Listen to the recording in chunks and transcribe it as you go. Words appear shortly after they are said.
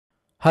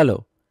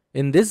Hello,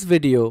 in this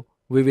video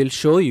we will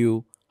show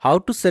you how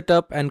to set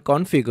up and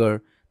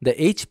configure the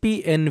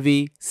HP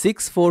Envy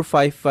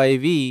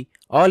 6455E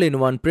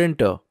all-in-one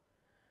printer.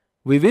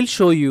 We will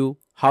show you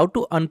how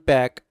to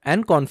unpack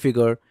and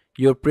configure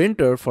your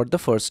printer for the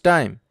first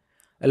time,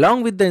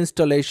 along with the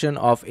installation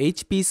of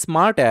HP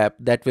Smart App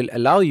that will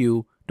allow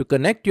you to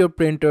connect your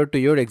printer to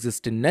your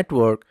existing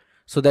network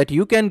so that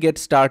you can get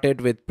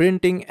started with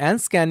printing and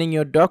scanning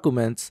your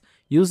documents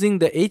using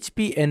the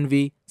HP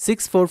Envy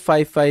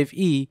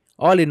 6455E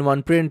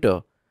all-in-one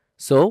printer.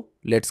 So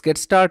let's get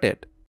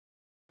started.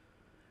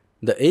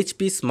 The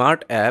HP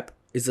Smart App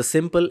is a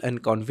simple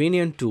and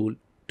convenient tool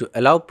to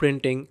allow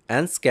printing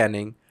and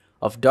scanning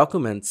of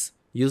documents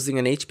using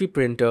an HP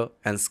printer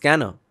and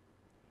scanner.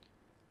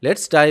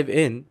 Let's dive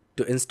in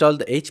to install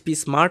the HP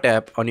Smart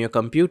App on your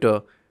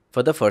computer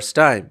for the first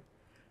time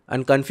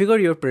and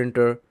configure your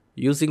printer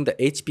using the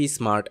HP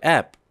Smart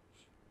App.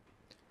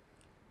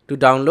 To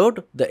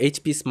download the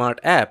HP Smart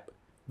App,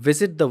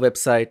 visit the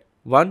website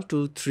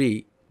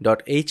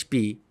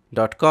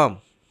 123.hp.com.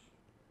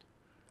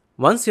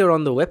 Once you're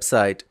on the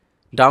website,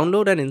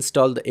 download and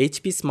install the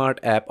HP Smart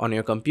App on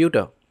your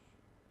computer.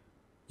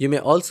 You may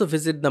also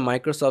visit the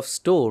Microsoft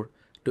Store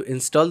to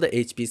install the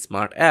HP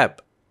Smart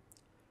App.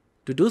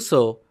 To do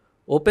so,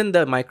 open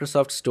the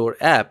Microsoft Store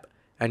app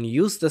and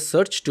use the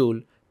search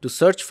tool to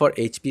search for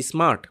HP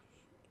Smart.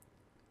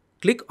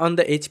 Click on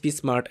the HP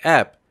Smart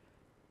App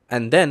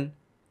and then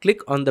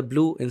click on the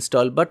blue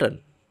Install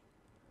button.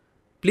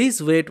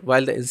 Please wait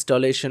while the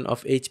installation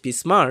of HP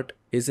Smart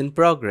is in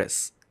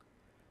progress.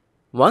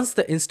 Once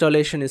the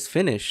installation is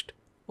finished,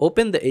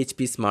 open the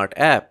HP Smart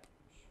App.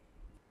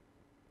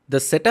 The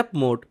setup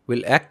mode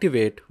will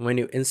activate when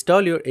you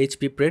install your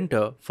HP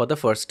printer for the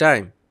first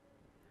time.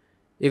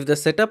 If the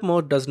setup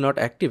mode does not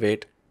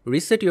activate,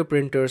 reset your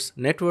printer's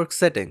network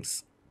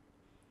settings.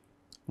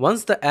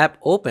 Once the app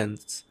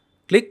opens,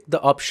 click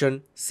the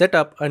option Set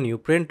up a new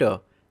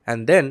printer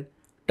and then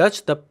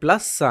touch the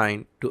plus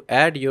sign to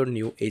add your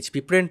new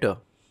HP printer.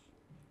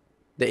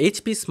 The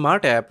HP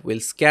Smart App will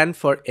scan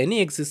for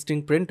any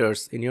existing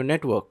printers in your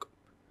network.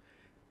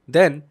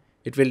 Then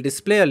it will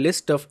display a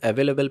list of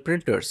available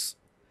printers.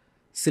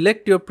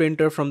 Select your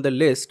printer from the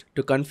list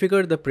to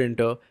configure the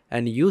printer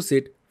and use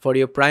it for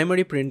your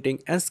primary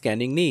printing and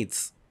scanning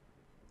needs.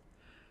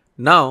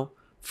 Now,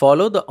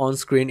 follow the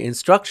on-screen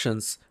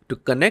instructions to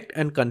connect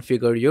and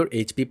configure your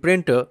HP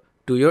printer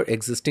to your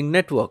existing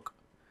network.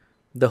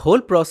 The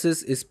whole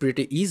process is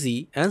pretty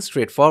easy and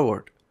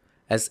straightforward,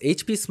 as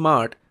HP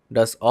Smart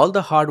does all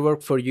the hard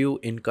work for you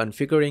in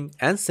configuring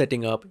and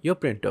setting up your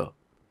printer.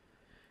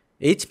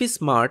 HP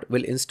Smart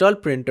will install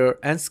printer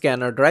and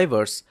scanner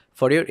drivers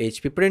for your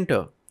HP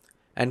printer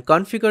and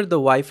configure the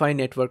Wi-Fi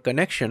network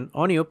connection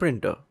on your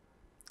printer.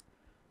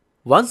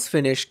 Once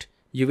finished,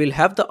 you will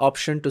have the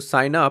option to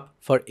sign up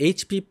for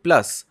HP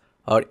Plus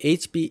or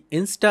HP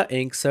Insta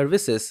Ink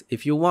services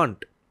if you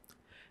want.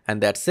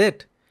 And that's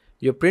it.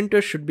 Your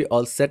printer should be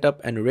all set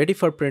up and ready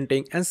for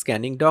printing and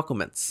scanning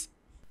documents.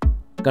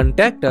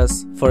 Contact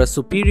us for a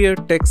superior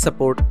tech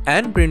support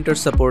and printer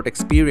support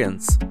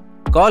experience.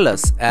 Call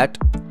us at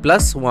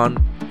 +1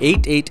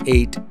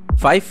 888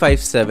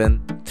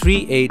 557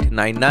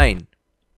 3899.